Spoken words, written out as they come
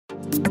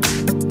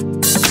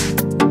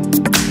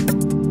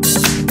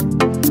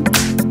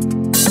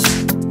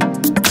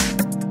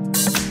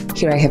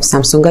Here I have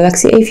Samsung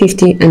Galaxy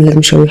A50 and let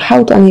me show you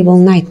how to enable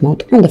night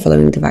mode on the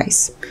following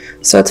device.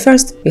 So at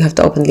first you have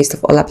to open list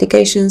of all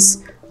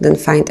applications, then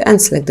find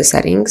and select the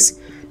settings.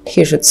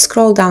 Here you should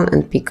scroll down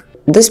and pick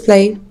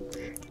display.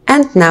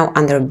 And now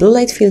under blue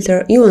light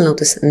filter you will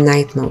notice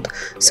night mode.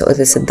 So it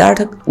is a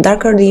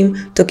darker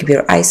dim to keep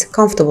your eyes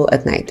comfortable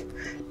at night.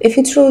 If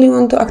you truly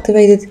want to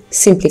activate it,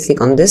 simply click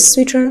on this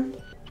switcher.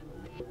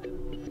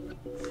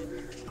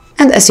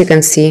 And as you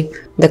can see,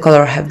 the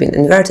color have been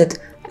inverted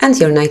and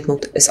your night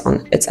mode is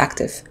on, it's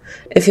active.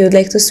 If you would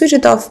like to switch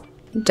it off,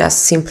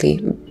 just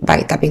simply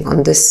by tapping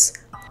on this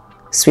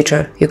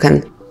switcher, you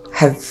can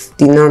have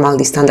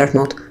the standard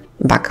mode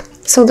back.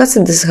 So that's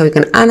it, this is how you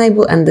can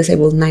enable and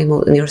disable night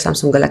mode in your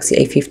Samsung Galaxy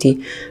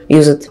A50.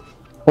 Use it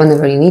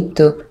whenever you need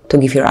to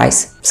give your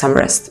eyes some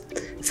rest.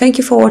 Thank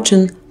you for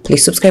watching,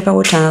 please subscribe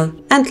our channel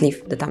and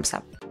leave the thumbs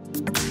up.